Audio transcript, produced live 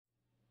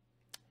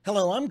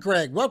Hello, I'm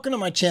Greg. Welcome to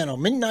my channel,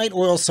 Midnight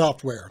Oil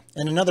Software,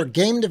 and another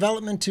game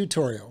development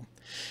tutorial.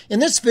 In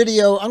this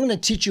video, I'm going to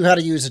teach you how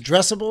to use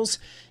addressables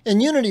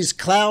in Unity's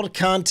cloud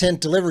content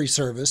delivery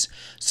service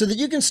so that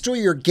you can store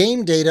your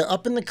game data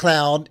up in the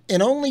cloud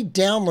and only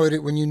download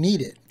it when you need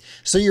it.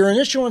 So your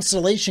initial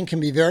installation can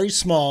be very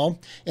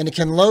small and it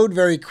can load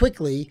very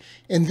quickly,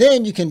 and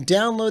then you can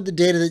download the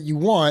data that you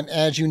want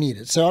as you need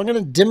it. So I'm going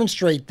to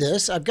demonstrate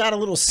this. I've got a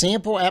little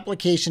sample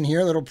application here,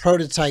 a little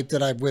prototype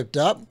that I've whipped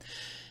up.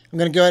 I'm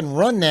going to go ahead and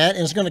run that,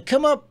 and it's going to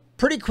come up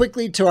pretty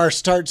quickly to our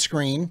start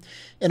screen.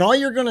 And all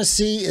you're going to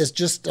see is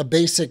just a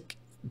basic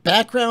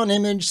background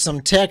image, some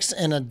text,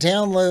 and a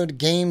download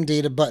game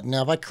data button.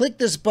 Now, if I click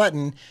this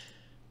button,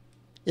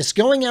 it's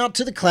going out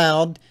to the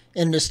cloud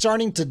and it's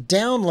starting to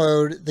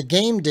download the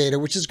game data,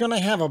 which is going to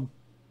have a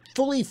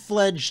fully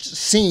fledged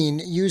scene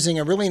using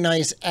a really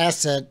nice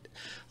asset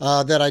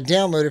that I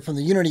downloaded from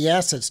the Unity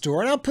Asset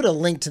Store. And I'll put a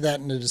link to that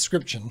in the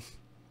description.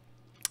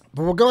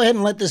 But we'll go ahead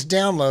and let this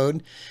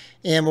download.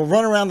 And we'll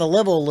run around the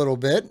level a little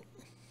bit.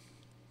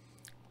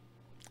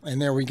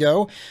 And there we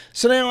go.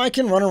 So now I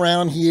can run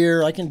around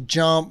here. I can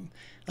jump.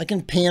 I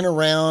can pan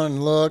around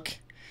and look.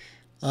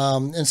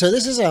 And so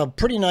this is a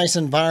pretty nice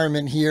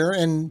environment here.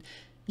 And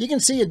you can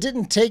see it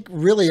didn't take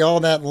really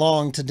all that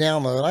long to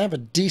download. I have a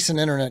decent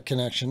internet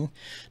connection.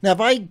 Now,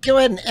 if I go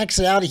ahead and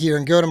exit out of here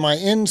and go to my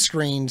end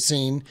screen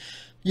scene,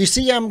 you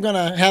see I'm going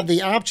to have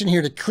the option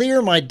here to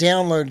clear my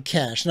download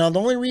cache. Now, the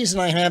only reason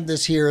I have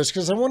this here is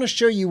because I want to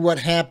show you what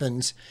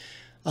happens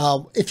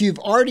if you've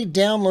already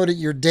downloaded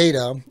your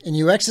data and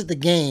you exit the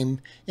game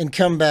and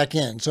come back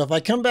in. So if I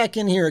come back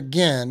in here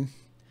again,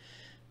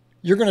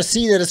 you're going to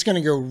see that it's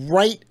going to go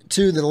right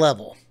to the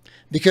level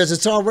because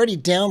it's already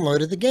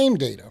downloaded the game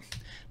data.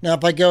 Now,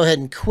 if I go ahead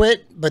and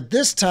quit, but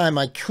this time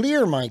I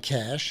clear my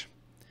cache,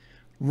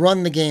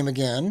 run the game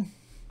again,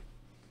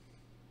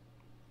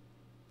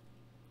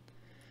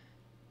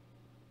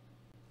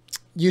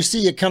 you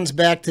see it comes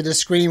back to the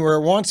screen where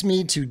it wants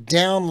me to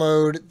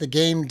download the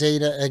game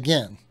data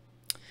again.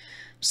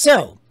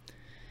 So,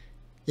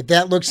 if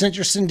that looks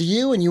interesting to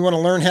you and you want to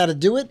learn how to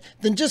do it,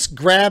 then just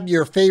grab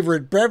your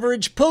favorite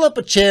beverage, pull up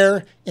a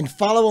chair, and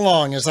follow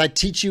along as I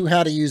teach you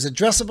how to use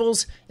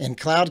addressables and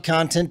cloud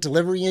content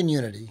delivery in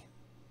Unity.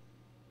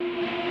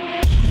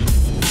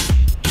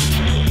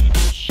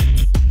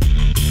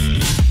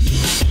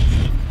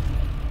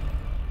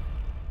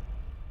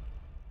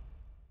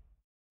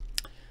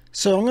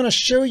 So I'm going to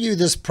show you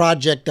this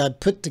project I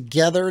put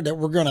together that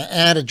we're going to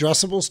add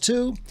addressables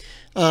to.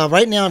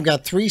 Right now I've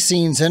got 3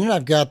 scenes in it.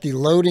 I've got the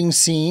loading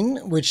scene,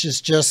 which is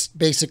just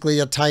basically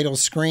a title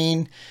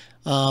screen.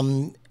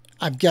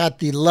 I've got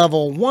the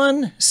level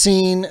 1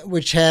 scene,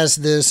 which has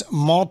this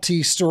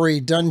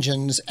Multistory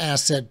Dungeons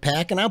asset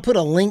pack, and I'll put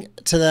a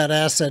link to that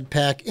asset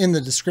pack in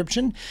the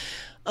description.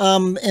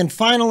 And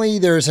finally,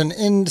 there's an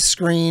end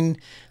screen,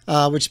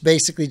 which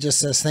basically just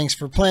says thanks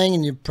for playing,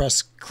 and you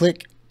press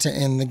click to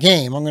end the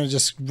game. I'm going to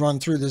just run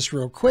through this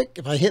real quick.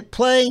 If I hit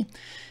play,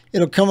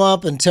 it'll come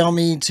up and tell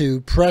me to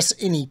press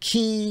any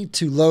key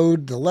to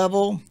load the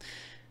level.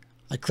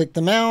 I click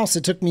the mouse,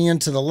 it took me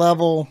into the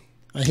level.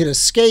 I hit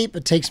escape,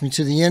 it takes me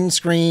to the end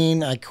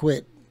screen. I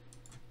quit.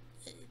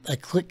 I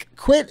click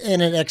quit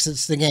and it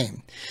exits the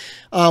game.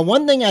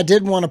 One thing I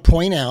did want to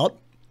point out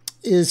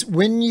is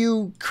when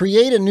you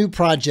create a new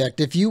project,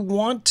 if you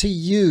want to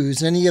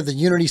use any of the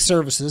Unity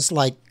services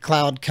like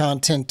Cloud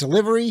Content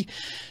Delivery,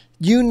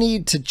 you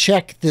need to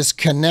check this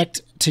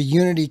Connect to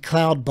Unity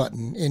Cloud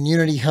button in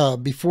Unity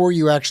Hub before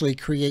you actually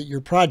create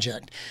your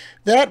project.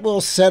 That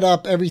will set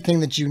up everything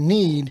that you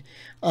need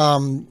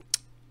in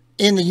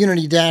the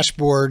Unity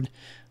dashboard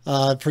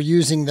for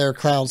using their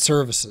cloud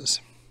services.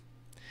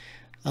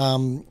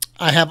 I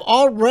have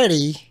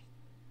already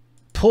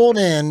pulled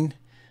in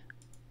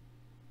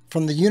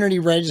from the Unity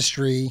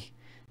registry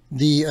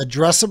the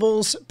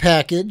addressables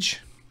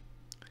package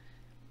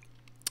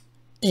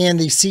and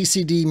the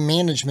CCD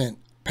management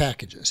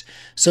packages.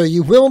 So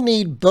you will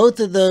need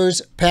both of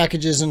those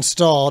packages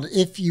installed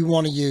if you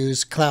want to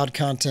use Cloud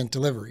Content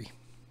Delivery.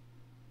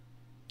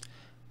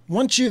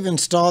 Once you've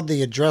installed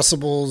the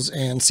addressables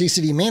and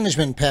CCD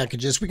management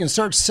packages, we can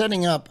start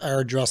setting up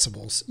our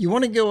addressables. You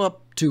want to go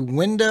up to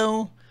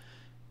Window,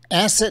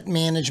 Asset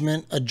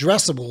Management,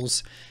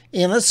 Addressables,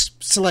 and let's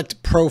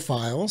select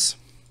Profiles.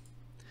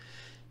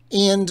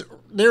 And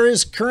there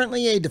is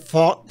currently a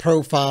default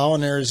profile,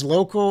 and there is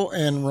local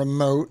and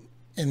remote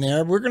in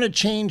there. We're going to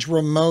change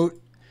remote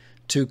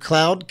to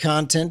Cloud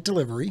Content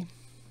Delivery.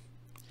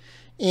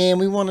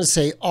 And we want to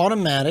say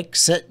automatic,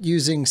 set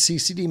using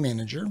CCD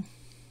Manager.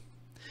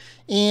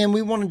 And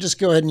we want to just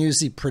go ahead and use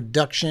the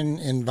production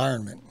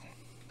environment.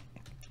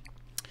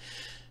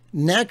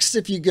 Next,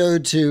 if you go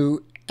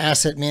to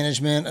Asset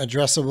Management,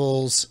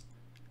 Addressables,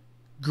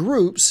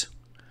 Groups,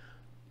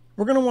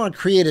 we're going to want to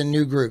create a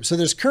new group. So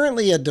there's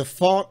currently a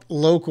default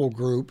local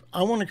group.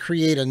 I want to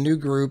create a new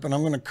group, and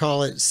I'm going to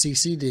call it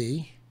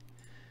CCD.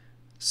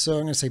 So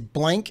I'm going to say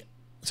blank.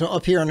 So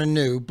up here on a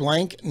new,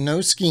 blank, no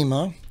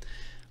schema.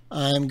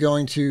 I'm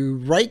going to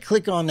right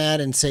click on that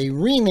and say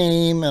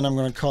rename, and I'm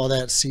going to call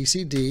that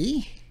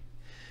CCD.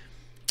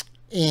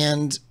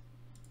 And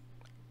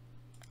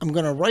I'm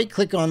going to right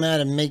click on that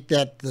and make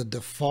that the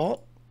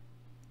default.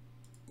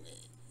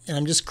 And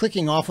I'm just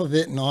clicking off of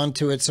it and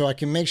onto it so I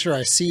can make sure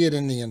I see it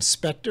in the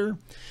inspector.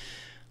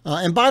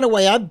 And by the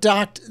way, I've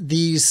docked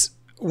these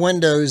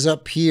windows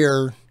up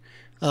here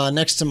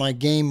next to my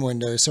game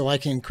window so I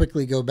can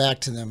quickly go back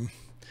to them.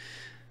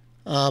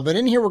 But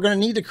in here, we're going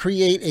to need to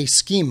create a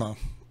schema.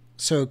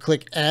 So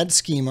click Add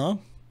Schema.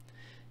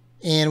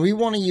 And we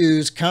want to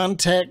use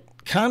content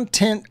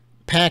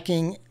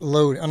packing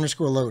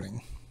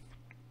loading.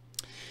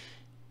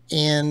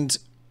 And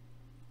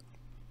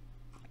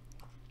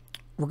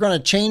we're going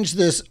to change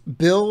this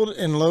build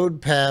and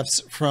load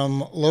paths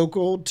from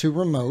local to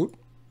remote.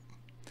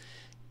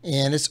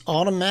 And it's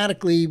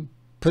automatically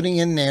putting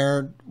in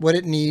there what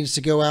it needs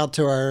to go out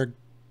to our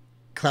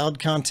Cloud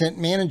Content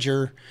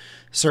Manager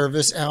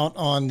service out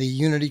on the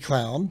Unity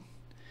Cloud.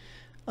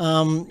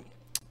 I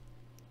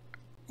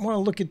want to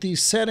look at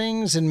these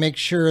settings and make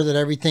sure that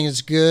everything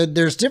is good.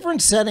 There's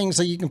different settings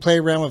that you can play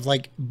around with,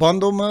 like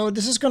bundle mode.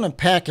 This is going to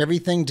pack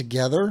everything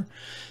together.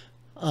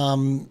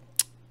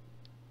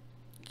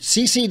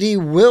 CCD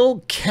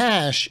will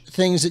cache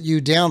things that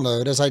you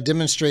download, as I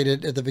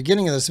demonstrated at the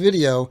beginning of this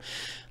video,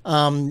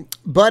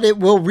 but it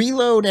will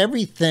reload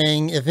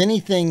everything. If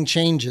anything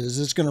changes,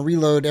 it's going to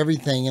reload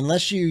everything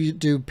unless you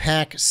do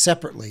pack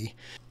separately.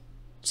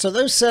 So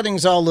those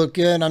settings all look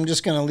good. I'm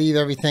just going to leave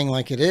everything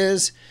like it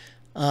is.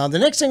 The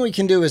next thing we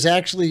can do is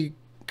actually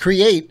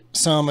create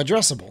some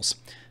addressables.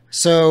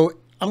 So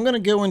I'm going to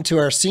go into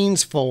our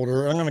scenes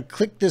folder. I'm going to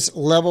click this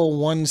level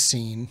 1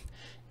 scene,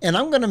 and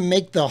I'm going to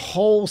make the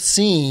whole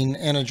scene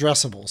an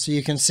addressable. So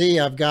you can see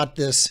I've got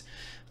this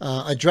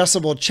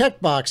addressable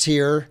checkbox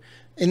here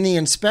in the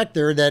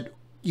inspector that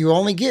you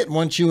only get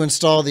once you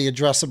install the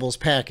addressables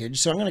package.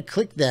 So I'm going to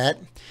click that,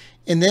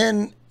 and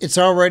then it's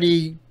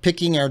already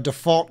picking our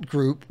default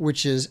group,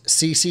 which is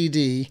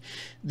CCD.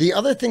 The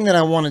other thing that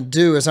I want to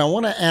do is I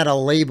want to add a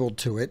label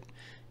to it,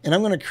 and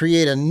I'm going to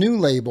create a new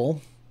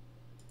label,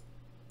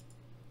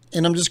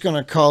 and I'm just going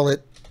to call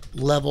it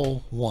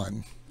level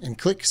 1 and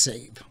click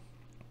save.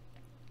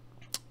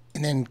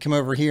 And then come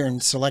over here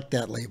and select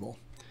that label.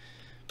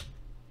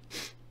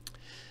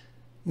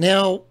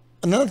 Now,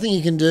 another thing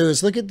you can do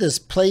is look at this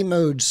play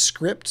mode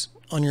script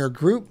on your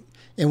group,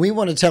 and we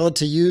want to tell it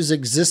to use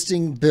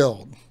existing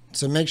build.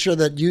 So make sure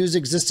that use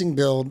existing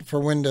build for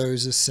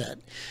Windows is set.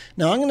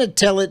 Now I'm going to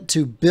tell it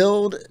to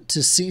build to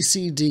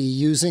CCD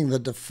using the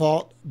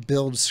default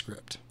build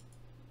script.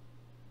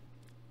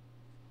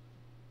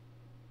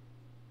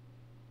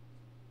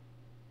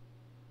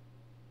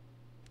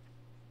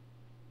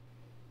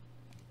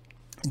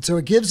 And so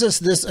it gives us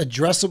this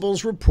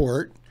addressables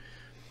report,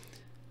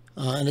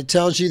 and it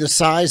tells you the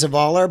size of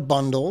all our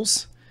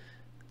bundles.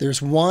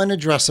 There's one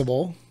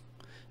addressable.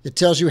 It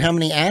tells you how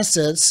many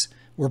assets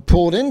were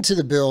pulled into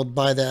the build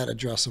by that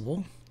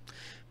addressable.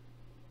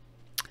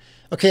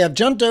 Okay, I've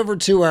jumped over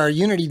to our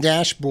Unity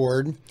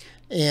dashboard,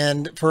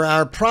 and for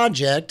our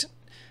project,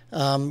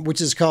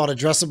 which is called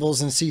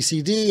Addressables in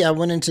CCD, I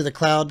went into the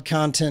Cloud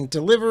Content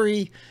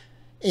Delivery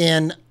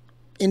and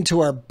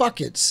into our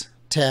Buckets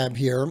tab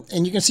here,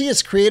 and you can see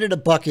it's created a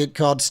bucket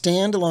called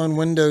Standalone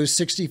Windows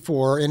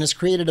 64, and it's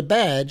created a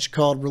badge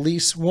called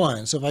Release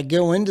 1. So if I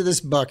go into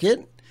this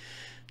bucket,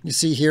 you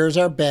see here's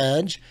our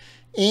badge,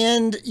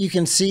 and you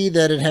can see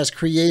that it has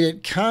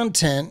created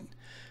content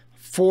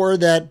for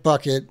that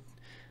bucket,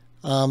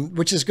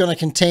 which is going to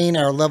contain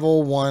our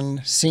level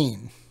 1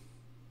 scene.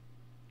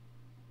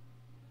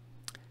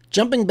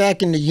 Jumping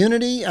back into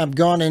Unity, I've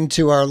gone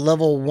into our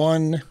level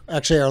 1,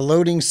 actually our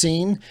loading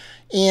scene,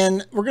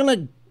 and we're going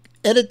to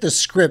edit the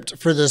script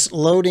for this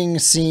loading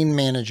scene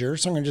manager.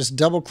 So I'm going to just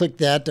double click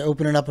that to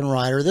open it up in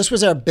Rider. This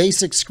was our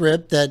basic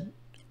script that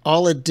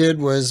all it did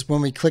was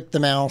when we clicked the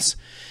mouse,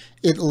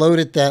 it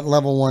loaded that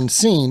level 1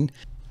 scene.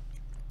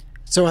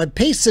 So I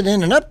pasted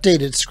in an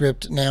updated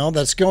script now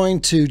that's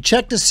going to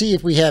check to see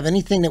if we have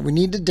anything that we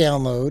need to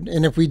download.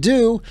 And if we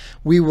do,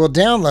 we will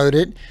download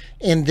it,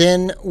 and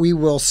then we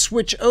will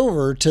switch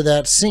over to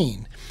that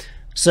scene.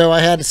 So I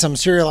had some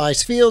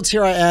serialized fields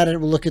here I added.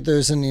 We'll look at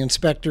those in the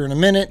inspector in a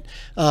minute.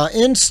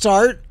 In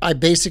Start, I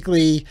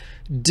basically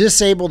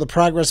disable the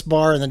progress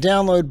bar and the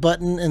download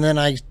button, and then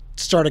I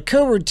start a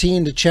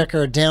coroutine to check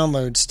our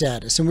download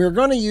status. And we're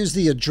going to use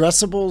the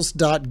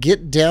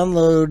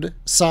addressables.getDownload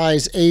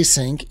size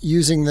async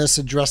using this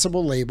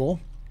addressable label.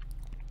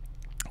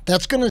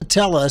 That's going to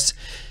tell us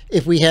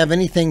if we have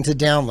anything to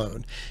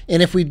download.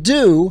 And if we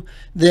do,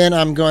 then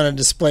I'm going to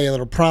display a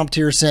little prompt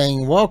here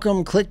saying,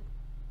 welcome, click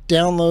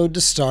download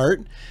to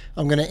start.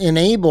 I'm going to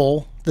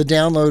enable the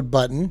download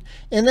button,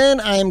 and then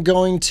I am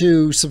going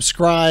to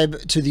subscribe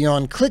to the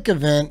on-click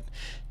event.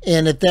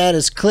 And if that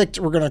is clicked,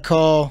 we're going to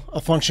call a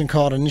function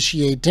called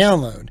initiate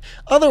download.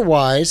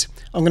 Otherwise,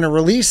 I'm going to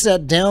release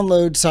that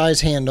download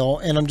size handle,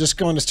 and I'm just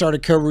going to start a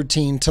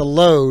coroutine to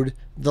load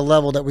the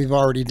level that we've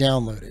already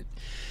downloaded.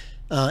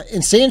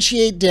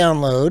 Instantiate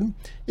download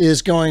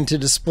is going to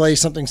display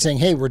something saying,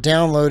 hey, we're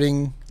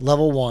downloading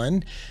level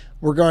 1.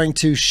 we're going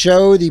to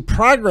show the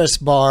progress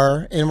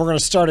bar, and we're going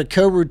to start a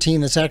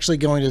coroutine that's actually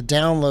going to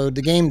download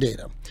the game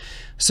data.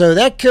 So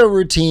that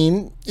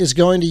coroutine is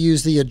going to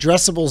use the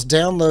Addressables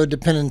download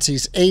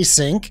dependencies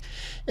async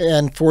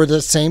and for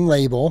the same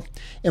label.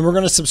 And we're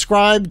going to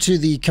subscribe to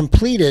the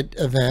completed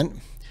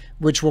event,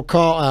 which we'll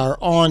call our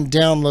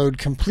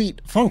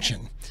onDownloadComplete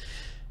function.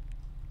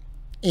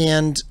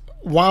 And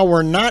while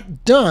we're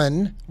not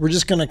done, we're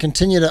just going to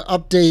continue to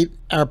update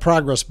our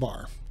progress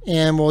bar.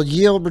 And we'll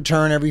yield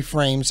return every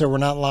frame so we're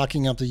not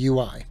locking up the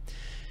UI.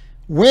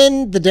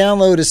 When the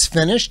download is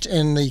finished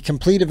and the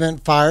complete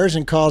event fires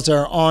and calls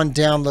our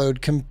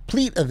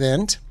onDownloadComplete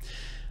event,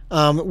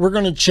 we're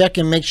going to check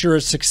and make sure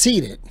it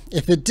succeeded.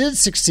 If it did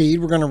succeed,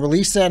 we're going to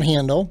release that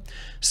handle,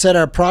 set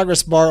our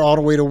progress bar all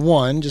the way to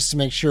 1 just to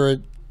make sure it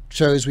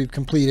shows we've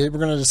completed. We're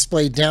going to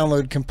display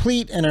download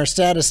complete in our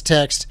status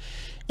text,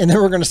 and then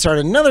we're going to start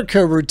another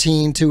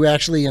coroutine to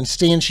actually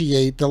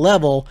instantiate the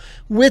level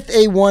with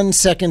a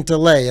 1-second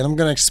delay. And I'm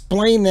going to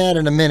explain that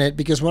in a minute,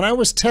 because when I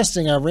was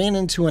testing, I ran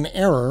into an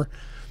error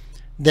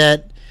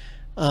that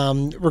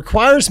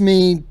requires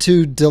me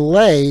to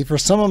delay for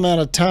some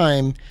amount of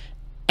time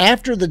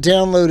after the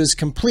download is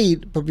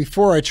complete, but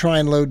before I try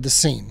and load the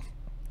scene.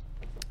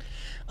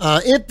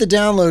 If the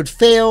download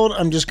failed,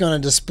 I'm just going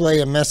to display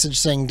a message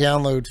saying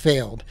download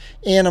failed,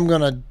 and I'm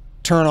going to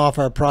turn off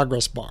our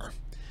progress bar.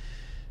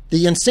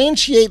 The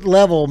instantiate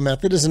level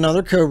method is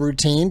another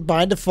coroutine.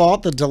 By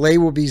default, the delay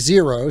will be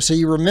 0. So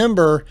you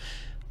remember,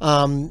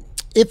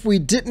 if we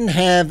didn't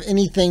have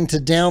anything to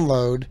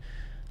download,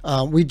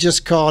 we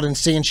just called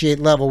instantiate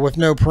level with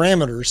no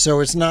parameters, so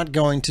it's not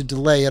going to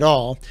delay at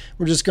all.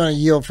 We're just going to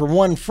yield for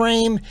 1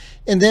 frame,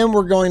 and then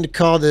we're going to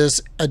call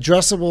this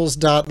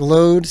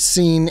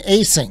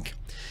addressables.loadSceneAsync.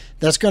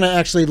 That's going to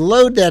actually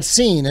load that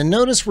scene, and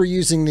notice we're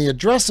using the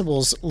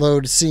addressables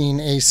load scene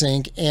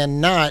async and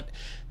not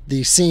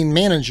the scene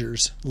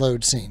manager's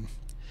load scene.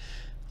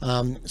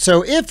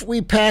 So if we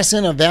pass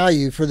in a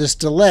value for this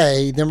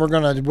delay, then we're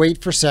going to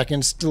wait for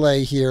seconds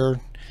delay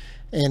here,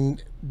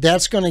 and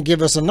that's going to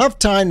give us enough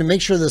time to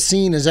make sure the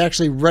scene is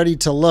actually ready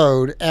to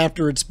load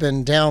after it's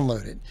been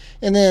downloaded.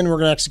 And then we're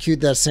going to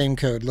execute that same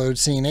code, load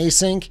scene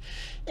async,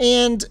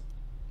 and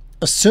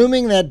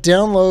assuming that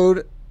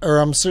download,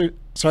 or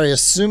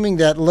assuming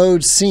that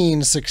load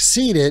scene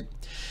succeeded,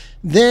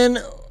 then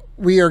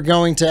we are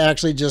going to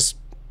actually just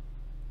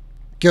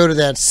go to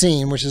that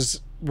scene, which is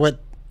what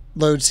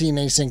load scene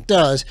async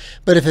does.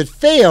 But if it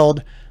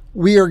failed,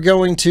 we are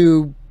going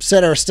to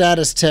set our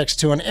status text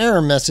to an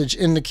error message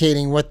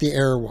indicating what the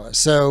error was.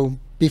 So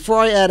before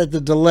I added the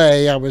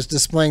delay, I was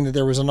displaying that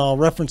there was an all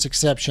reference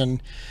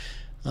exception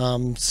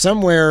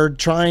somewhere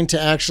trying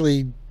to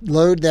actually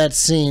load that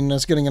scene.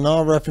 That's getting an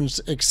all reference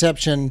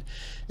exception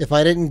if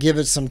I didn't give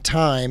it some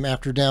time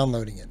after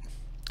downloading it.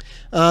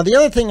 The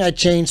other thing I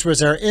changed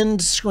was our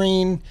end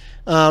screen.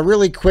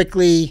 Really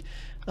quickly,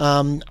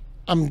 I'm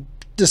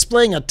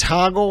displaying a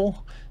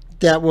toggle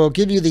that will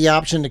give you the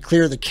option to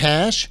clear the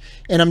cache,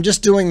 and I'm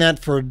just doing that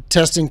for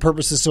testing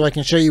purposes so I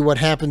can show you what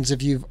happens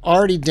if you've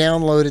already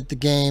downloaded the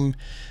game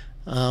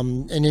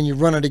and then you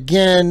run it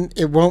again.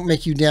 It won't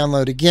make you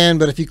download again,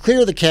 but if you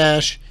clear the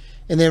cache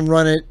and then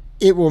run it,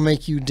 it will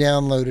make you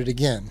download it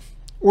again.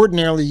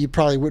 Ordinarily, you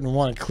probably wouldn't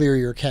want to clear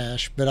your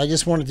cache, but I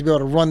just wanted to be able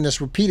to run this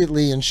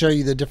repeatedly and show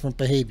you the different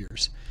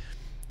behaviors.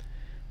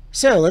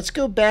 So let's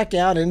go back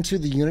out into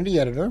the Unity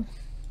editor.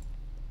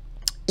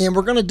 And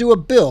we're going to do a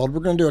build. We're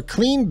going to do a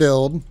clean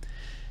build,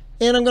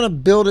 and I'm going to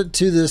build it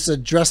to this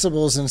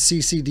addressables and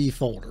CCD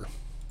folder.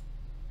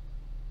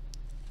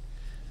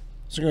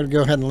 So we're going to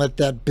go ahead and let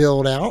that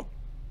build out.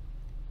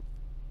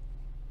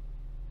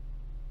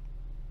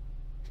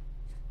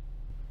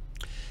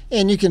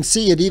 And you can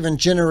see it even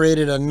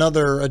generated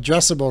another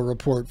addressable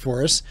report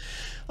for us.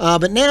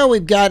 But now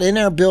we've got in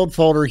our build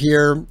folder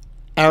here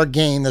our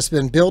game that's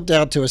been built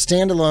out to a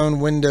standalone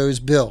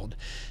Windows build.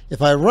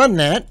 If I run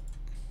that,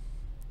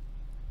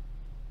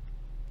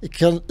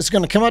 it's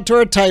going to come up to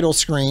our title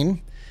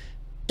screen,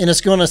 and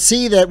it's going to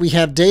see that we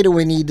have data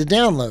we need to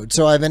download.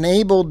 So I've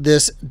enabled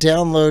this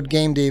download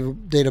game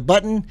data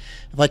button.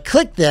 If I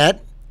click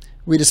that,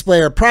 we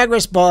display our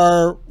progress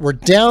bar. We're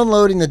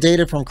downloading the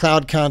data from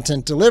Cloud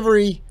Content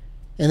Delivery,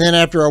 and then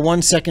after a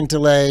 1-second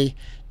delay,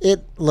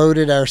 it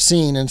loaded our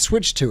scene and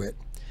switched to it.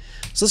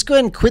 So let's go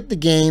ahead and quit the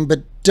game,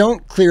 but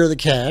don't clear the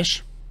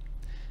cache,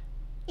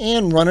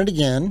 and run it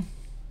again.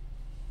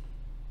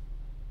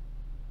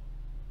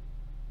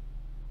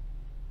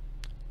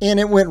 And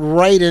it went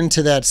right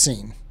into that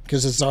scene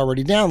because it's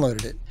already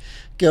downloaded it.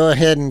 Go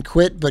ahead and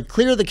quit, but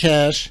clear the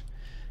cache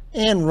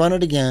and run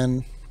it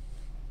again.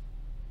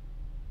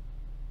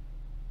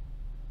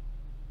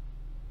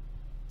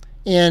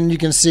 And you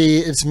can see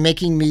it's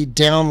making me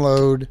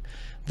download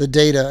the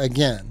data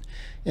again.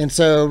 And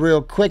so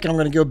real quick, I'm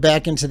going to go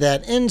back into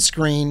that end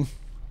screen.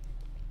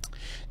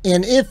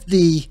 And if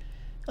the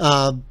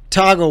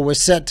toggle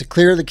was set to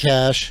clear the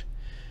cache,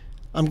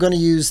 I'm going to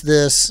use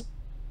this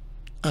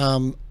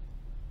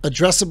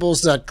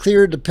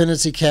addressables.clear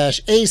dependency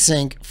cache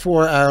async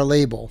for our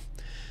label.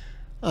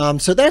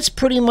 So that's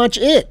pretty much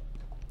it.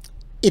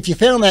 If you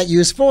found that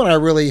useful, and I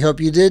really hope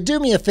you did, do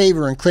me a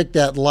favor and click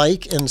that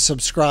like and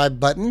subscribe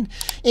button.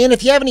 And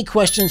if you have any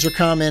questions or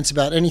comments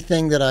about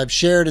anything that I've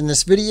shared in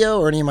this video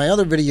or any of my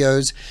other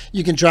videos,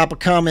 you can drop a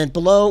comment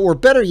below, or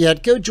better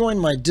yet, go join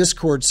my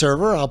Discord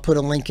server. I'll put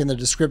a link in the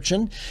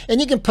description.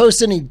 And you can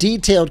post any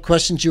detailed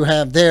questions you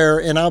have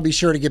there, and I'll be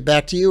sure to get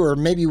back to you, or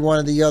maybe one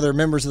of the other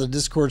members of the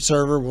Discord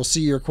server will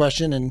see your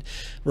question and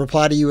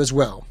reply to you as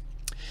well.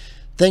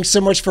 Thanks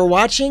so much for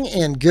watching,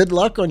 and good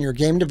luck on your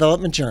game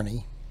development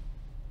journey.